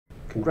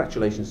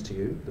congratulations to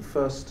you, the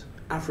first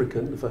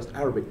African, the first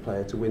Arabic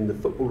player to win the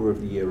Footballer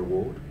of the Year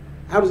award.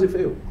 How does it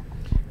feel?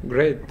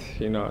 Great,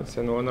 you know, it's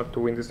an honor to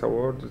win this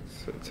award.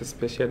 It's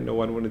special. No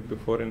one won it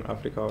before in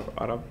Africa or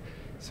Arab,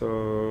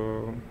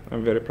 so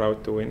I'm very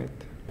proud to win it.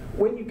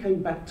 When you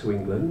came back to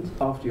England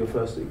after your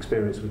first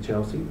experience with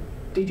Chelsea,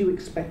 did you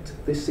expect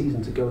this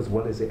season to go as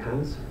well as it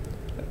has?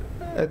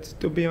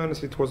 To be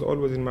honest, it was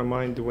always in my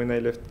mind when I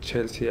left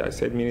Chelsea. I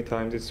said many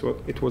times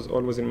it was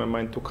always in my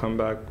mind to come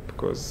back,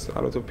 because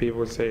a lot of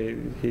people say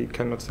he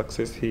cannot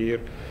succeed here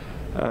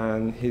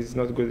and he's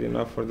not good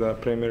enough for the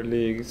Premier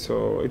League.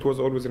 So it was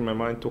always in my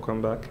mind to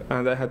come back.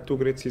 And I had 2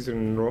 great seasons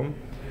in Rome.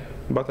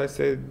 But I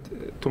said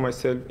to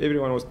myself,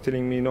 everyone was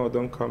telling me, no,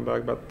 don't come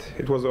back. But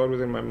it was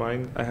always in my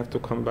mind, I have to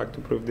come back to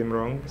prove them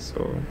wrong.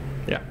 So,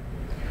 yeah.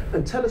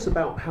 And tell us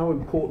about how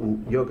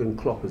important Jurgen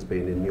Klopp has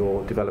been in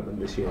your development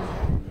this year.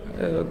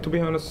 To be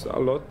honest, a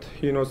lot.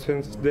 You know,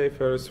 since day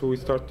first we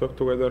start talk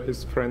together.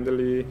 He's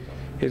friendly.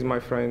 He's my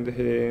friend.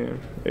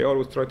 He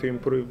always try to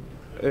improve,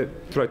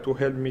 try to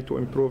help me to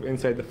improve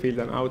inside the field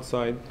and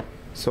outside.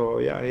 So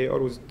yeah, he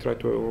always try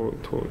to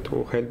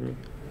help me.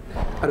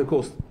 And of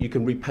course, you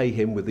can repay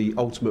him with the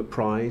ultimate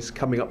prize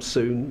coming up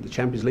soon, the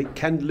Champions League.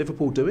 Can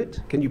Liverpool do it?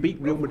 Can you beat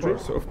Real Madrid?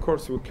 Of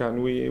course we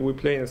can. We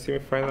play in the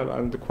semi-final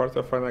and the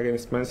quarter-final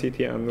against Man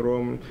City and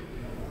Rome.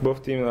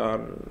 Both teams are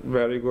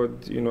very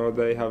good. You know,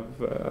 they have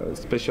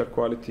special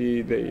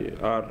quality. They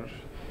are,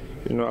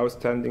 you know,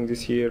 outstanding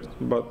this year.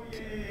 But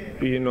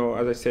you know,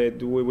 as I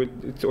said,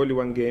 it's only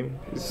one game.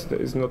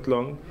 It's not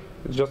long.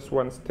 It's just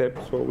one step.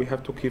 So we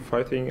have to keep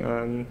fighting.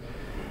 And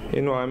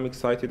you know, I'm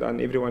excited,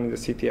 and everyone in the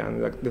city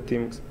and the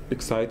team's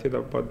excited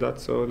about that.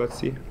 So let's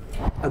see.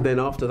 And then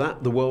after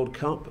that, the World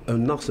Cup,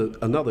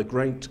 another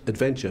great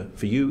adventure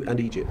for you and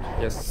Egypt.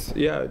 Yes,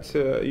 yeah. It's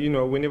you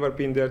know, we never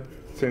been there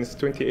since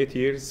 28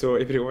 years, so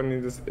everyone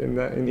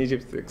in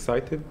Egypt is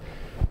excited.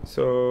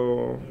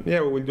 So yeah,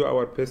 we will do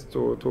our best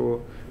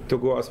to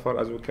go as far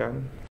as we can.